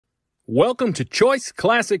Welcome to Choice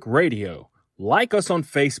Classic Radio. Like us on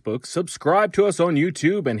Facebook, subscribe to us on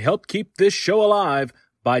YouTube, and help keep this show alive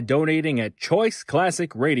by donating at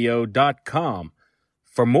choiceclassicradio.com.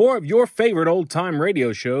 For more of your favorite old-time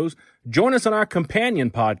radio shows, join us on our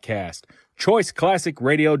companion podcast, Choice Classic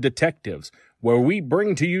Radio Detectives, where we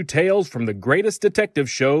bring to you tales from the greatest detective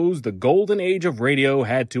shows the golden age of radio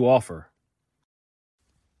had to offer.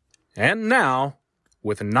 And now,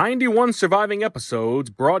 with 91 surviving episodes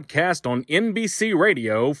broadcast on NBC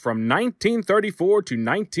Radio from 1934 to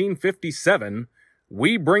 1957,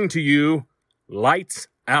 we bring to you Lights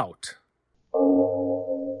Out.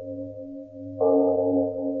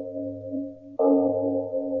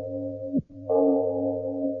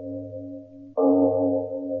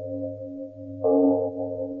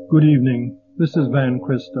 Good evening. This is Van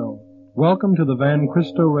Christo. Welcome to the Van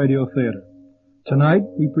Christo Radio Theater. Tonight,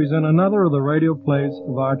 we present another of the radio plays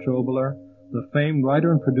of Arch Oboler, the famed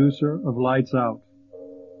writer and producer of Lights Out.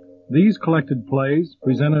 These collected plays,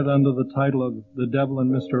 presented under the title of The Devil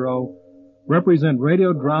and Mr. O, represent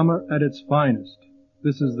radio drama at its finest.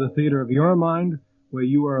 This is the theater of your mind, where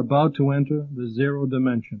you are about to enter the zero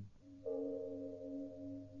dimension.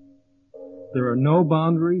 There are no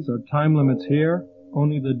boundaries or time limits here,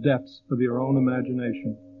 only the depths of your own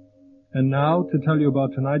imagination. And now, to tell you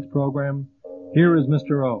about tonight's program, here is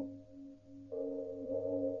Mr. O.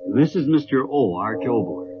 This is Mr. O, Arch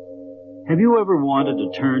Oboler. Have you ever wanted to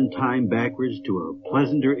turn time backwards to a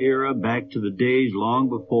pleasanter era, back to the days long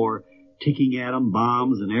before ticking atom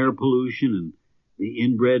bombs and air pollution and the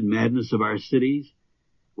inbred madness of our cities?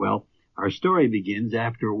 Well, our story begins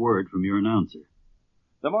after a word from your announcer.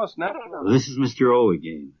 The most natural. This is Mr. O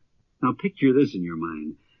again. Now picture this in your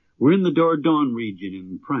mind. We're in the Dordogne region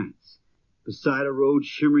in France. Beside a road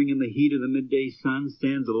shimmering in the heat of the midday sun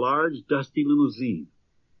stands a large, dusty limousine.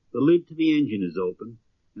 The lid to the engine is open,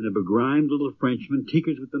 and a begrimed little Frenchman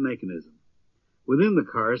tinkers with the mechanism. Within the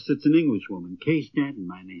car sits an Englishwoman, Kay Stanton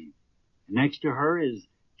by name. And next to her is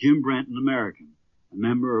Jim Brent, an American, a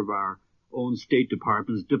member of our own State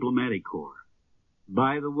Department's diplomatic corps.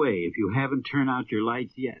 By the way, if you haven't turned out your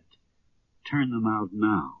lights yet, turn them out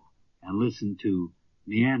now and listen to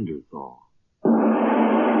Neanderthal.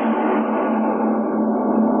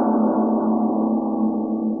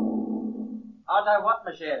 Aren't I what,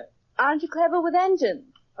 ma chère? Aren't you clever with engines?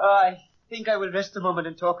 I think I will rest a moment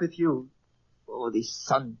and talk with you. Oh, this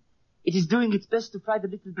sun. It is doing its best to fry the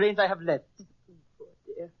little brains I have left. Poor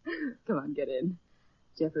dear. Come on, get in.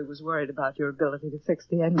 Jeffrey was worried about your ability to fix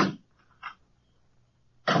the engine.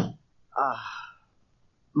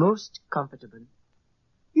 Most comfortable.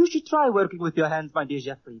 You should try working with your hands, my dear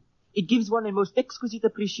Jeffrey. It gives one a most exquisite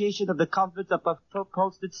appreciation of the comforts of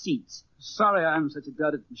upholstered seats. Sorry I'm such a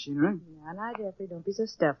dud at machinery. Now, Jeffrey, don't be so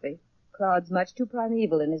stuffy. Claude's much too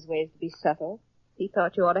primeval in his ways to be subtle. If he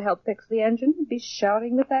thought you ought to help fix the engine, he'd be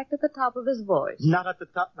shouting the fact at the top of his voice. Not at the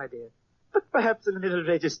top, my dear, but perhaps in a little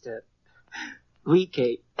register. Oui,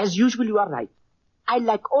 Kay, as usual you are right. I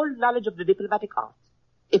lack all knowledge of the diplomatic art.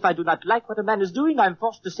 If I do not like what a man is doing, I am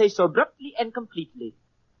forced to say so abruptly and completely.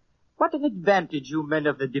 What an advantage you men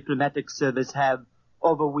of the diplomatic service have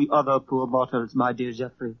over we other poor mortals, my dear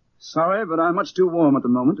Jeffrey. Sorry, but I'm much too warm at the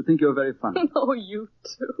moment to think you're very funny. Oh, you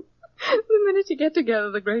too. The minute you get together,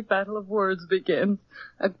 the great battle of words begins.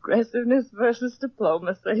 Aggressiveness versus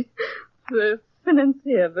diplomacy. The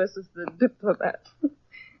financier versus the diplomat.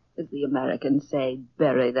 As the Americans say,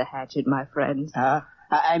 bury the hatchet, my friends.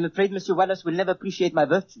 I'm afraid Monsieur Wallace will never appreciate my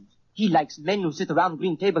virtues. He likes men who sit around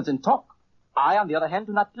green tables and talk. I, on the other hand,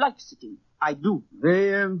 do not like sitting. I do.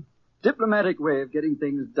 The diplomatic way of getting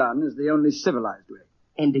things done is the only civilized way.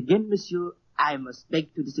 And again, monsieur, I must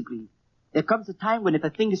beg to disagree. There comes a time when if a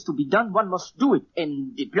thing is to be done, one must do it.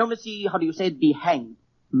 And diplomacy, how do you say it, be hanged.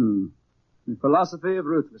 The philosophy of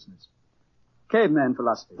ruthlessness. Caveman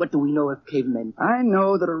philosophy. What do we know of cavemen? I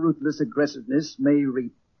know that a ruthless aggressiveness may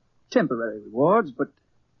reap temporary rewards, but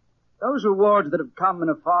those rewards that have come in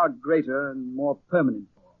a far greater and more permanent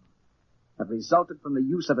form have resulted from the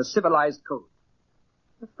use of a civilized code,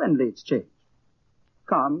 a friendly exchange,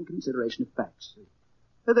 calm consideration of facts,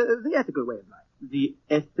 the ethical way of life. The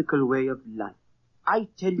ethical way of life. I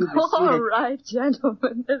tell you, monsieur... All right,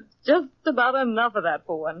 gentlemen. There's just about enough of that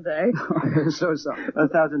for one day. I'm so sorry.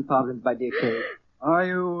 1,000 pardons, my dear Kay. Are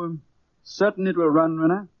you certain it will run,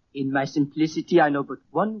 Renner? In my simplicity, I know but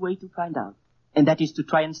one way to find out, and that is to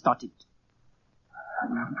try and start it.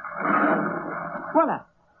 Voila.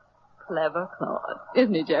 Clever Claude,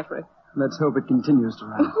 isn't he, Jeffrey? Let's hope it continues to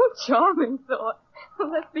run. Oh, charming thought.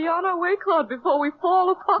 Let's be on our way, Claude, before we fall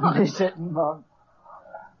apart. They certainly won't.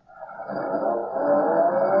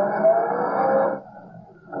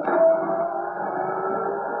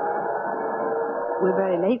 We're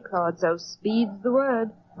very late, Claude, so speed's the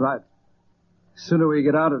word. Right. The sooner we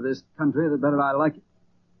get out of this country, the better I like it.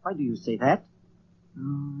 Why do you say that?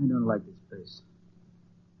 Oh, I don't like this place.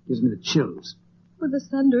 It gives me the chills. With the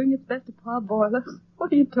sun doing its best to parboil us.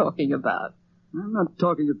 What are you talking about? I'm not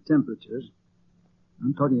talking of temperatures.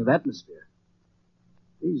 I'm talking of atmosphere.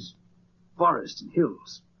 These forests and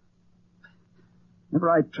hills. Whenever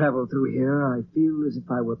I travel through here, I feel as if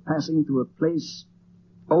I were passing through a place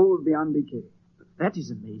old beyond decay. That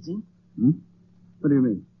is amazing. What do you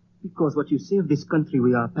mean? Because what you say of this country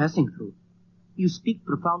we are passing through, you speak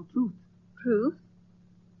profound truth. Truth?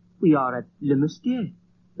 We are at Le Mustier.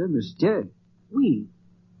 Le Mustier? Oui.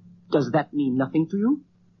 Does that mean nothing to you?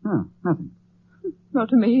 No, nothing. Not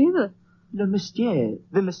to me either. Le Mustier,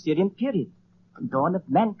 the Mysterian period, the dawn of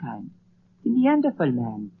mankind, the Neanderthal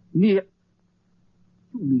Man. You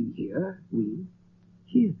mean here? Oui,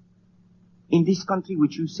 here. In this country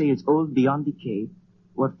which you say is old beyond decay,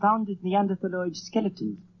 were found Neanderthaloid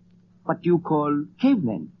skeletons, what you call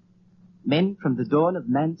cavemen, men from the dawn of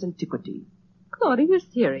man's antiquity. Claude, are you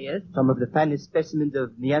serious? Some of the finest specimens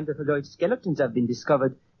of Neanderthaloid skeletons have been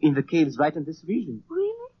discovered in the caves right in this region.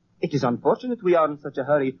 Really? It is unfortunate we are in such a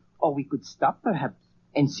hurry, or we could stop perhaps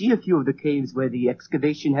and see a few of the caves where the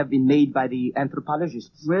excavation have been made by the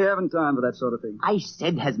anthropologists. We haven't time for that sort of thing. I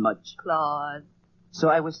said as much. Claude. So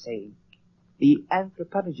I was saying, the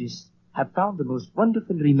anthropologists have found the most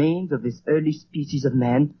wonderful remains of this early species of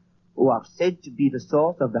man, who are said to be the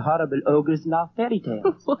source of the horrible ogres in our fairy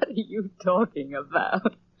tales. What are you talking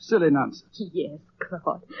about? Silly nonsense. Yes,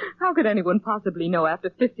 Claude. How could anyone possibly know after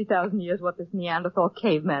 50,000 years what this Neanderthal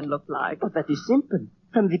caveman looked like? But that is simple.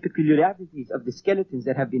 From the peculiarities of the skeletons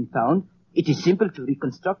that have been found, it is simple to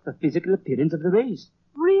reconstruct the physical appearance of the race.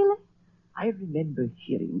 Really? I remember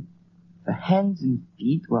hearing the hands and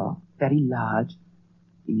feet were very large,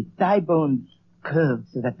 the thigh bones curved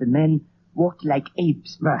so that the men walked like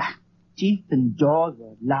apes. Teeth and jaws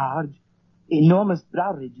were large. Enormous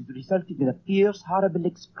brow ridges resulting in a fierce, horrible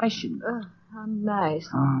expression. How nice.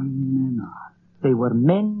 They were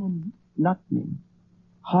men and not men.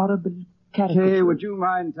 Horrible caricatures. Hey, would you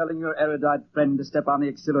mind telling your erudite friend to step on the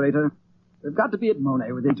accelerator? We've got to be at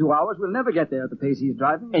Monet within 2 hours. We'll never get there at the pace he's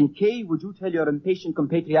driving. And Kay, would you tell your impatient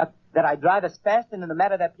compatriot that I drive as fast and in a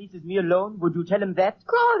manner that pleases me alone? Would you tell him that?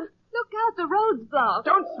 Claude, look out, the road's blocked.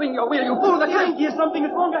 Don't swing your wheel, you fool! The train hears something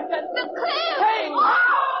is wrong. The cliff! Hey!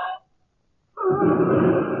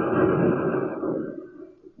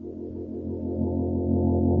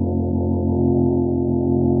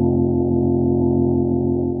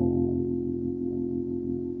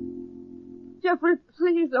 Jeffrey,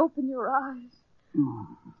 please open your eyes.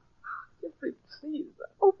 Jeffrey, please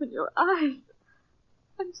open your eyes.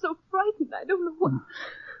 I'm so frightened. I don't know what...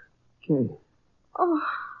 Okay. Oh,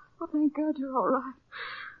 thank God you're all right.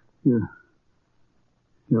 You're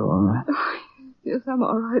all right? Yes, I'm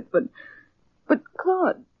all right, but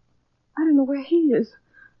Claude, I don't know where he is.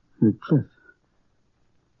 The cliff.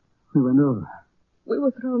 We went over. We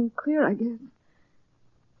were thrown clear, I guess.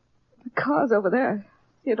 The car's over there.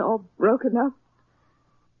 See it all broken up.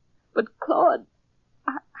 But Claude,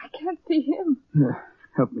 I can't see him. Here,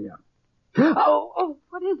 help me out. Oh,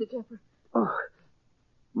 what is it, Jeffrey? Oh,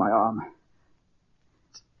 my arm.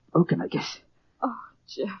 It's broken, I guess. Oh,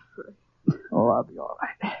 Jeffrey. Oh, I'll be all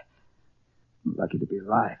right. I'm lucky to be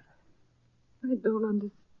alive. I don't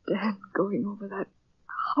understand going over that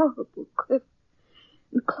horrible cliff.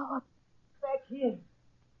 And Claude. Back here,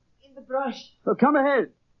 in the brush. Well, come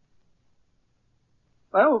ahead.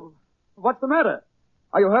 Well, what's the matter?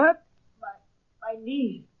 Are you hurt? My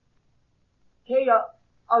knee. Kay,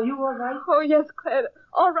 are you all right? Oh, yes, Claire.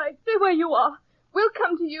 All right, stay where you are. We'll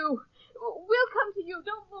come to you. We'll come to you.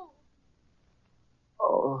 Don't move.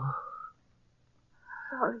 Oh.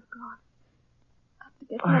 Sorry, Claude. I have to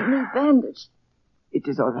get my knee bandaged. It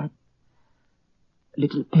is all right. A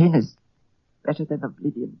little pain is better than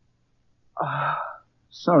oblivion.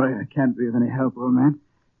 Sorry I can't be of any help, old man.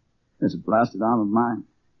 This blasted arm of mine.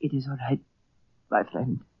 It is all right, my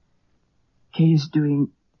friend. Kay is doing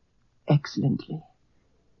excellently.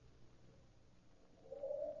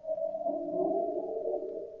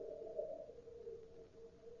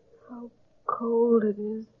 How cold it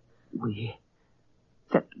is.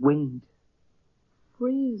 That wind.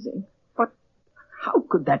 Freezing. But how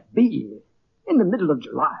could that be? In the middle of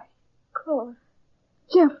July. Claude.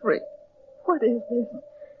 Jeffrey. What is this?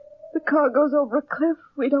 The car goes over a cliff.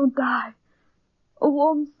 We don't die. A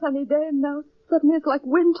warm, sunny day, and now suddenly it's like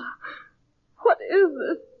winter. What is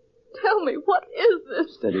this? Tell me, what is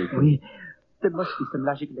this? Steady. There must be some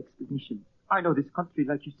logical explanation. I know this country,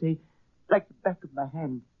 like you say, like the back of my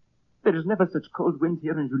hand. There is never such cold wind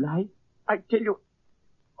here in July. I tell you...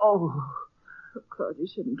 Oh... Claude, you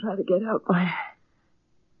shouldn't try to get out.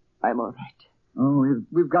 I'm all right. Oh,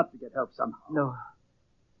 we've got to get help somehow.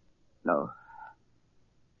 No.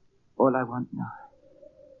 All I want now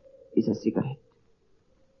is a cigarette.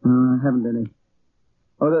 I haven't any.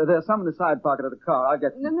 Oh, there's some in the side pocket of the car. I'll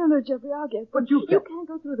get some. No, Jeffrey, I'll get But you can't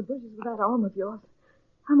go through the bushes with that arm of yours.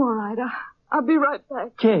 I'm all right. I'll be right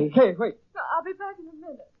back. Kay. Hey, wait. No, I'll be back in a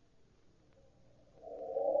minute.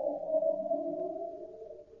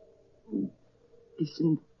 This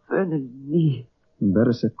infernal knee.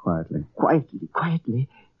 Better sit quietly. Quietly.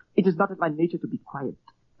 It is not in my nature to be quiet.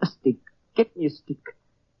 A stick. Get me a stick.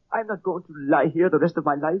 I'm not going to lie here the rest of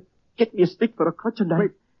my life. Get me a stick for a crutch and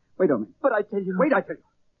Wait a minute. But I tell you... Wait, I tell you.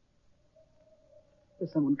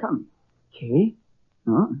 There's someone coming. Kay?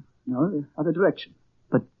 No, the other direction.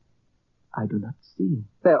 But I do not see.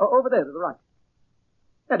 There, over there to the right.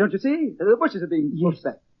 There, don't you see? The bushes are being pushed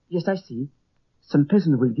back. Yes, I see. Some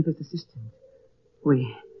peasant will give us assistance.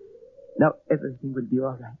 Now everything will be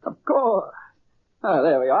all right. Of course. Oh,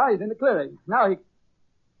 there we are. He's in the clearing. Now he...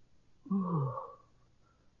 Oh.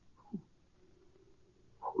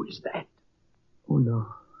 Who is that? Oh, no.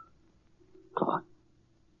 God.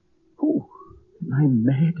 Who? Am I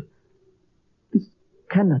mad? This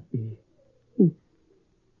cannot be.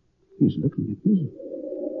 He's looking at me.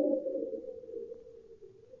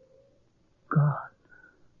 God.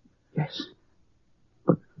 Yes.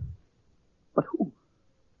 But who?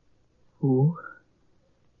 Who?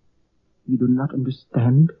 You do not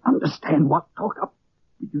understand? Understand what? Talk up.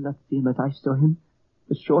 Did you not see him as I saw him?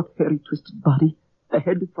 The short, hairy, twisted body, the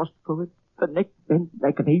head thrust forward, the neck bent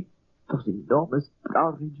like an ape, those enormous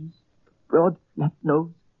brow ridges, the broad, flat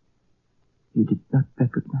nose. You did not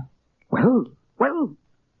recognize. Well.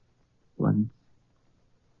 Once,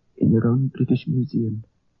 in your own British Museum,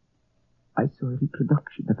 I saw a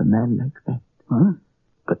reproduction of a man like that. Huh?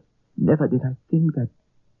 But never did I think that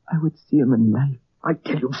I would see him in life. I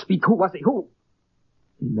tell you, speak. Who was he? Who?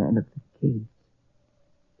 A man of the caves.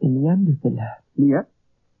 A Neanderthal Man. Near?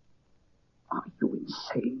 Are you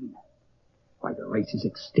insane? Why, the race is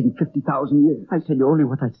extinct 50,000 years. I tell you only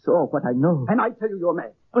what I saw, what I know. And I tell you you're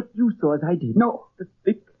mad. But you saw as I did. No. The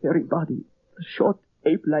thick, hairy body, the short,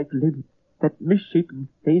 ape-like limbs, that misshapen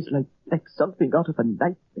face like something out of a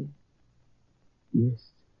nightmare. Yes,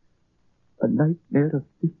 a nightmare of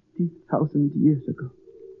 50,000 years ago.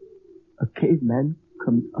 A caveman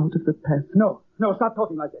comes out of the past. No, stop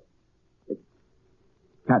talking like that. It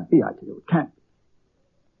can't be, I tell you, it can't be.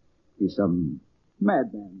 He's some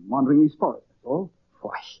madman wandering these forests, that's all.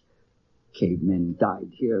 Why, cavemen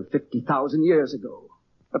died here 50,000 years ago.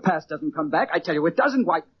 The past doesn't come back, I tell you it doesn't.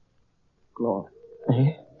 Why? Claude.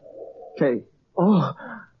 Eh? Kay. Oh.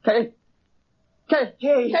 Kay,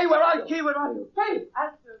 where are you? Kay, where are you? Hey,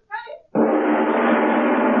 answer. Hey!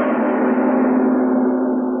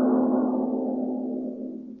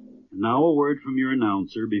 Now a word from your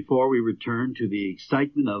announcer before we return to the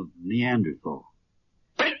excitement of Neanderthal.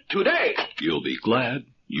 Today, you'll be glad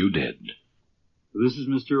you did. This is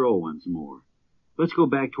Mr. O once more. Let's go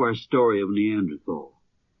back to our story of Neanderthal.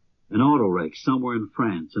 An auto wreck somewhere in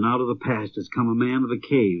France, and out of the past has come a man of the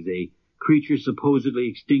caves, a creature supposedly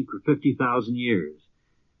extinct for 50,000 years.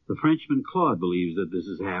 The Frenchman Claude believes that this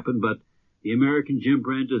has happened, but the American Jim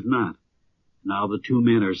Brand does not. Now the two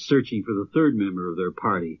men are searching for the third member of their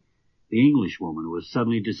party, the Englishwoman who has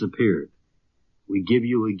suddenly disappeared. We give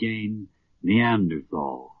you again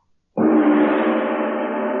Neanderthal.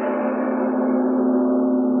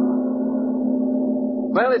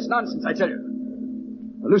 Well, it's nonsense, I tell you.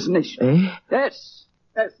 Hallucination. Eh? Yes,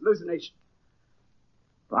 hallucination.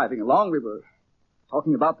 Driving along, we were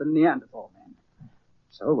talking about the Neanderthal Man.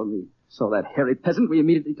 So when we saw that hairy peasant, we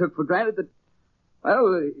immediately took for granted that,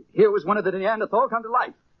 well, here was one of the Neanderthal come to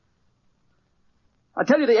life. I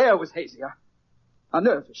tell you, the air was hazy. Our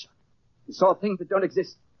nerves were shot. We saw things that don't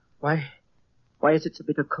exist. Why is it so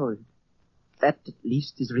bitter cold? That at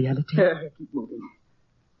least is reality. Keep moving.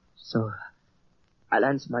 So, I'll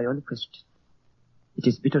answer my own question. It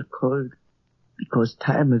is bitter cold because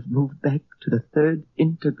time has moved back to the third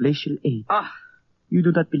interglacial age. You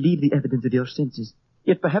do not believe the evidence of your senses.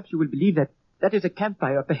 Yet perhaps you will believe that is a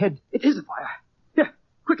campfire up ahead. It is a fire. Here,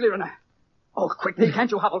 quickly, Renner. Oh, quickly, can't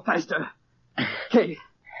you hobble faster? Kay,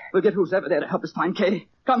 we'll get who's ever there to help us find Kay.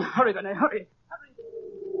 Come, hurry, Renner, hurry.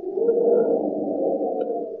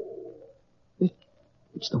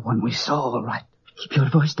 It's the one we saw, all right. Keep your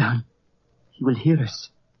voice down. He will hear us.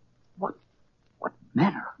 What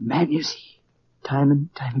manner of man is he? Time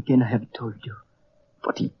and time again I have told you.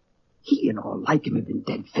 But he and all like him have been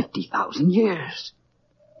dead 50,000 years.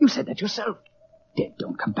 You said that yourself. Dead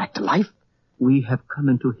don't come back to life. We have come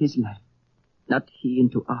into his life, not he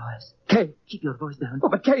into ours. Kay. Keep your voice down. Oh,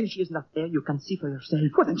 but Kay. She is not there. You can see for yourself.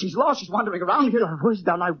 Well, then she's lost. She's wandering around Keep here. your voice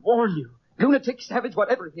down. I warn you. Lunatic, savage,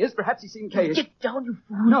 whatever he is, perhaps he's seen Kay. Get down, you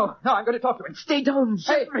fool. No, I'm going to talk to him. Stay down,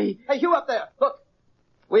 Jeffrey. Hey, you up there. Look.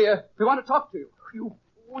 We want to talk to you.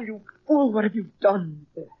 You fool. What have you done?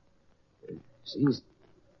 See, he's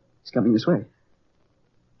coming this way.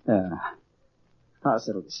 I'll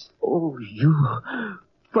settle this. Oh, you.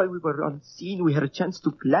 While we were unseen, we had a chance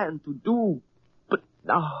to plan, to do. But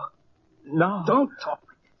now. Don't talk.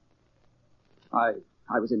 I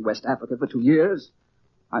was in West Africa for 2 years.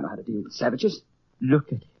 I know how to deal with savages.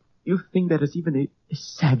 Look at him. You think that is even a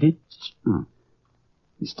savage?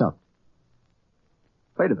 He stopped.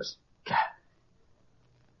 Wait a minute.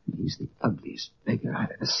 He's the ugliest beggar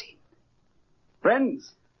I've ever seen.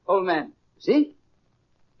 Friends, old man. See?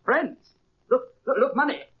 Friends. Look,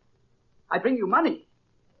 money. I bring you money.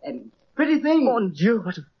 And pretty things. Mon Dieu,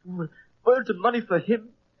 what a fool. Birds of money for him.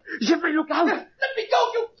 Jeffrey, look out. Let me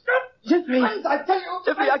go, you... Jeffrey. Friends, I tell you.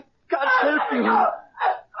 Jeffrey, I can't help you.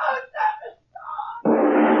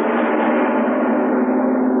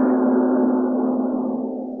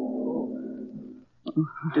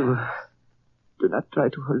 Do not try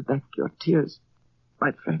to hold back your tears,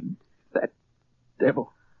 my friend. That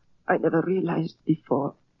devil. I never realized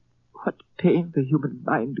before what pain the human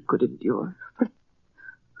mind could endure.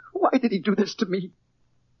 Why did he do this to me?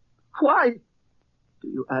 Why? Do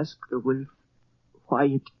you ask the wolf why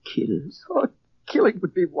it kills? Oh, killing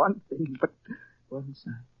would be one thing, but... Once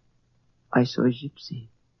I saw a gypsy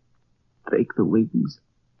break the wings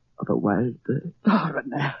of a wild bird. Oh,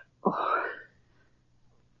 Renee. Oh.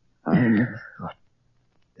 I never thought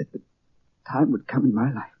that the time would come in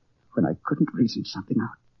my life when I couldn't reason something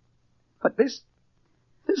out. But this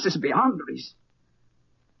is beyond reason.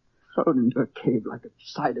 Thrown into a cave like a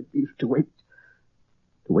side of beef to wait.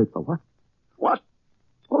 To wait for what? What?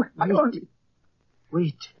 Oh, I only...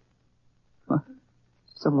 Wait. What?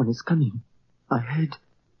 Someone is coming. I heard.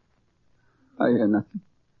 I hear nothing.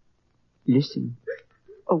 Listen.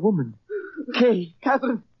 A woman. Kay,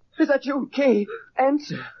 Catherine, is that you? Kay,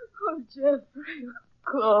 answer. Oh, Jeffrey.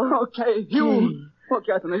 Claude. Oh, Kay, you. Oh,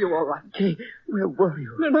 Catherine, are you all right? Kay, where were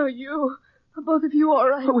you? No, you. Are both of you all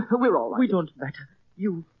right? Oh, we're all right. We don't matter.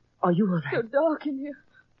 Are you all right? So dark in here.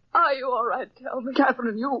 Are you all right? Tell me.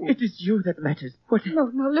 Catherine, you. It is you that matters. What? No,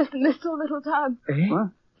 listen. There's so little time. Eh?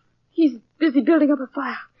 What? He's busy building up a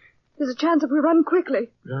fire. There's a chance if we run quickly.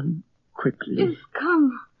 Run quickly. Yes,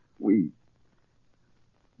 come. We're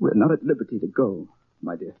not at liberty to go,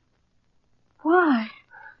 my dear. Why?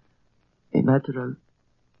 A matter of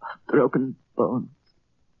broken bones.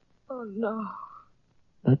 Oh, no.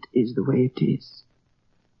 That is the way it is.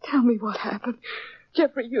 Tell me what happened.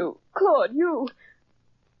 Jeffrey, you. Claude, you.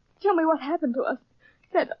 Tell me what happened to us.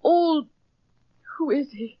 That old... Who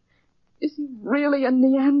is he? Is he really a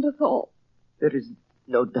Neanderthal? There is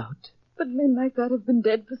no doubt. But men like that have been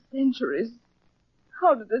dead for centuries.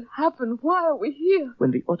 How did it happen? Why are we here?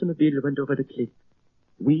 When the automobile went over the cliff,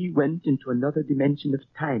 we went into another dimension of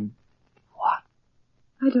time. What?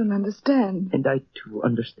 I don't understand. And I, too,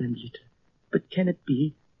 understand little. But can it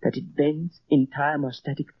be that events in time are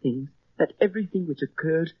static things, that everything which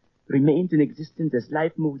occurs remains in existence as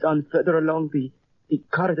life moves on further along the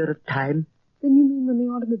corridor of time? Then you mean when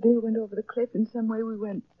the automobile went over the cliff, in some way we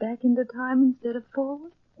went back into time instead of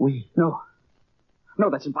forward? No,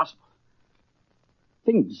 that's impossible.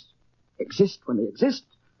 Things exist when they exist,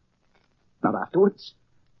 not afterwards.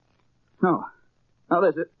 No,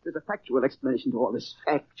 there's a factual explanation to all this.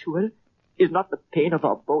 Factual? Is not the pain of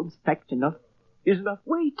our bones fact enough? Is enough?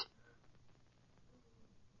 Wait.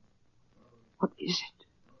 What is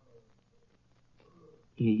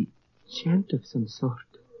it? A chant of some sort.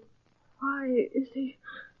 Why is he...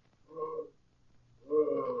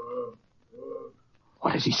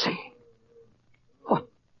 What is he saying? What?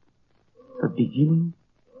 The beginning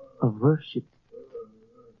of worship.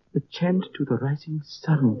 The chant to the rising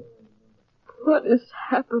sun. What is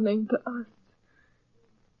happening to us?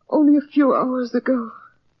 Only a few hours ago.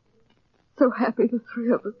 So happy, the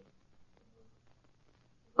three of us.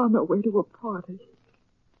 On our way to a party.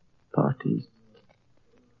 Parties.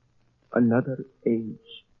 Another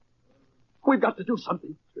age. We've got to do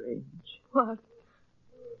something. Strange. What?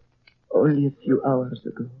 Only a few hours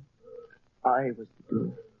ago, I was the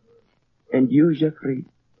girl. And you, Jeffrey,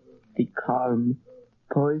 the calm,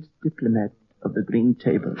 poised diplomat of the green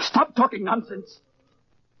table. Stop talking nonsense.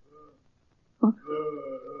 Huh?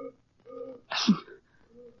 Listen.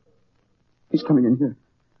 He's coming in here.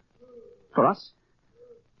 For us?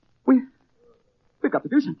 We've got to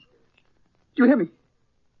do something. Do you hear me?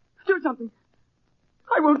 Do something.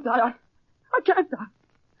 I won't die. I can't die.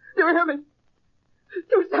 Do you hear me?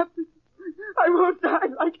 Do something. I won't die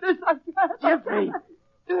like this. I can't. Jeffrey!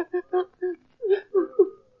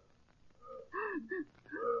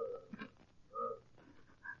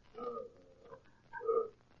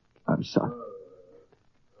 I'm sorry.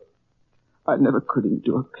 I never could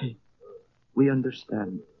endure pain. We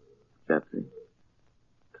understand, Jeffrey.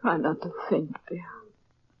 Try not to think, dear.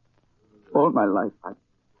 All my life,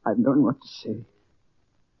 I've known what to say.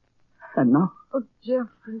 And now? Oh,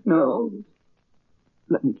 Jeffrey. No.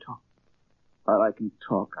 Let me talk. While I can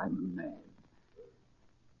talk, I'm a man.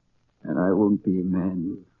 And I won't be a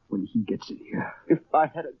man when he gets in here. If I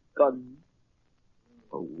had a gun.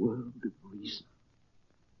 A world of reason.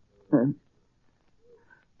 And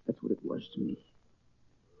that's what it was to me.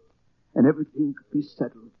 And everything could be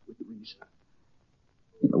settled with reason.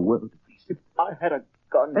 In a world of reason. If I had a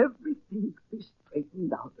gun. Everything could be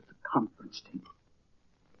straightened out at the conference table.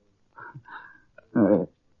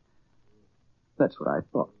 That's what I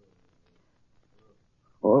thought.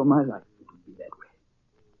 All my life it would be that way.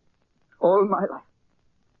 All my life.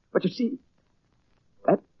 But you see,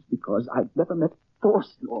 that's because I've never met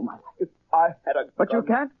force in all my life. If I had a gun. But you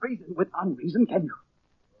can't reason with unreason, can you?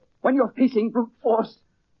 When you're facing brute force,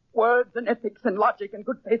 words and ethics and logic and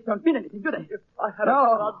good faith don't mean anything, do they? If I had a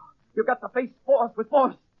gun. You've got to face force with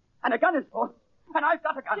force. And a gun is force. And I've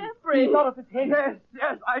got a gun. Jeffrey! He's out of his head.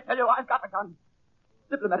 Yes, I tell you, I've got a gun.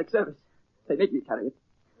 Diplomatic service. They make me carry it.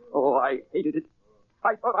 Oh, I hated it.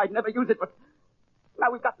 I thought I'd never use it, but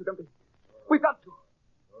now we've got to, don't we? We've got to.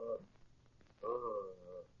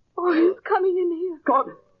 Oh, he's coming in here. God,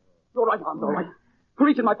 your right arm's all right.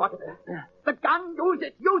 Reach in my pocket there. The gun, use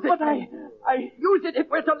it, use it. But I use it if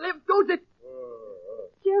we're to live, use it.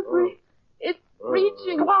 Jeffrey, it's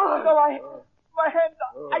reaching. Come on. No, my hand,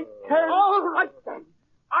 I can't. All right, then.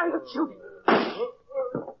 I'll shoot it.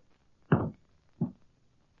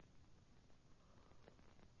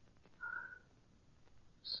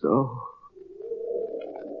 So,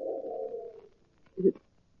 it's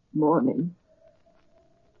morning.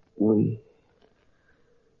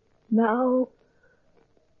 Now,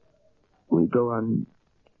 we go on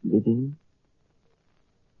living.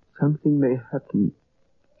 Something may happen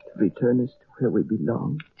to return us to where we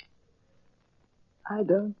belong. I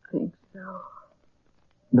don't think so.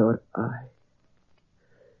 Nor I.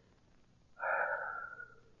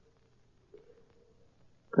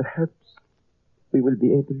 Perhaps we will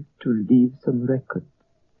be able to leave some record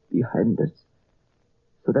behind us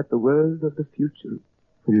so that the world of the future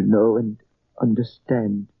will know and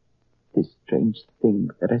understand this strange thing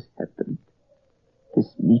that has happened,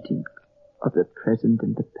 this meeting of the present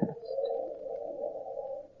and the past.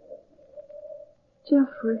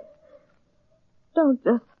 Jeffrey, don't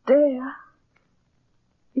just stare.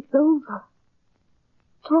 It's over.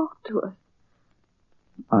 Talk to us.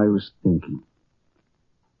 I was thinking.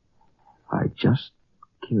 I just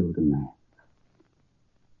killed a man.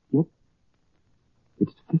 Yet,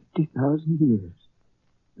 it's 50,000 years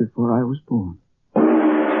before I was born.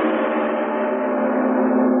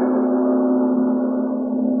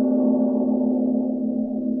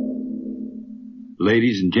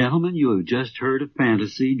 Ladies and gentlemen, you have just heard a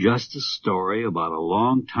fantasy, just a story about a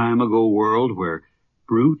long time ago world where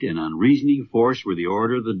brute and unreasoning force were the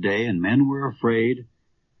order of the day and men were afraid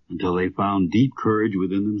until they found deep courage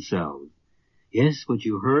within themselves. Yes, what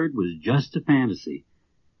you heard was just a fantasy.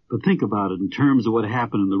 But think about it in terms of what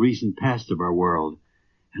happened in the recent past of our world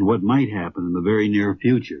and what might happen in the very near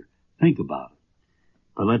future. Think about it.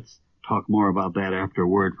 But let's talk more about that after a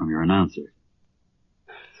word from your announcer.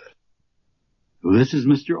 This is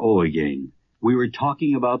Mr. O again. We were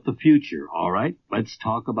talking about the future, all right? Let's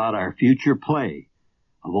talk about our future play.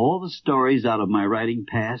 Of all the stories out of my writing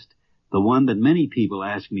past, the one that many people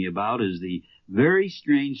ask me about is the very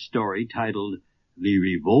strange story titled The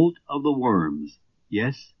Revolt of the Worms.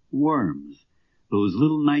 Yes, worms. Those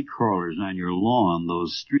little night crawlers on your lawn,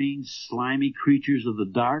 those strange, slimy creatures of the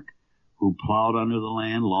dark who plowed under the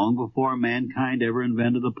land long before mankind ever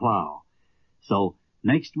invented the plow. So,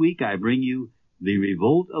 next week I bring you The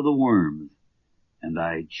Revolt of the Worms, and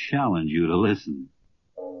I challenge you to listen.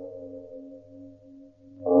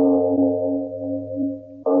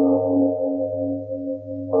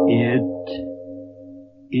 It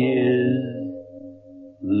is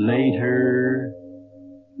later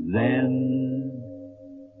than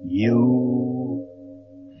you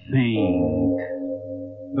think.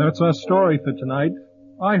 That's our story for tonight.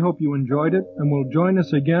 I hope you enjoyed it and will join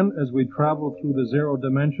us again as we travel through the zero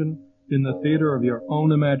dimension in the theater of your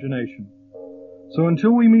own imagination. So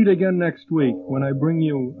until we meet again next week, when I bring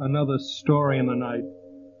you another story in the night,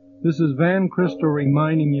 this is Van Christo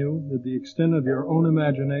reminding you that the extent of your own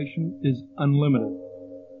imagination is unlimited.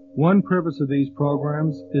 One purpose of these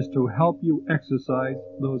programs is to help you exercise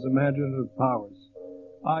those imaginative powers.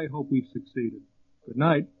 I hope we've succeeded. Good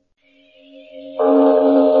night.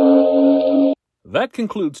 That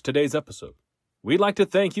concludes today's episode. We'd like to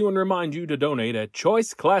thank you and remind you to donate at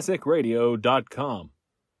choiceclassicradio.com.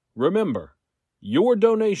 Remember, your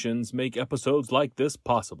donations make episodes like this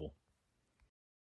possible.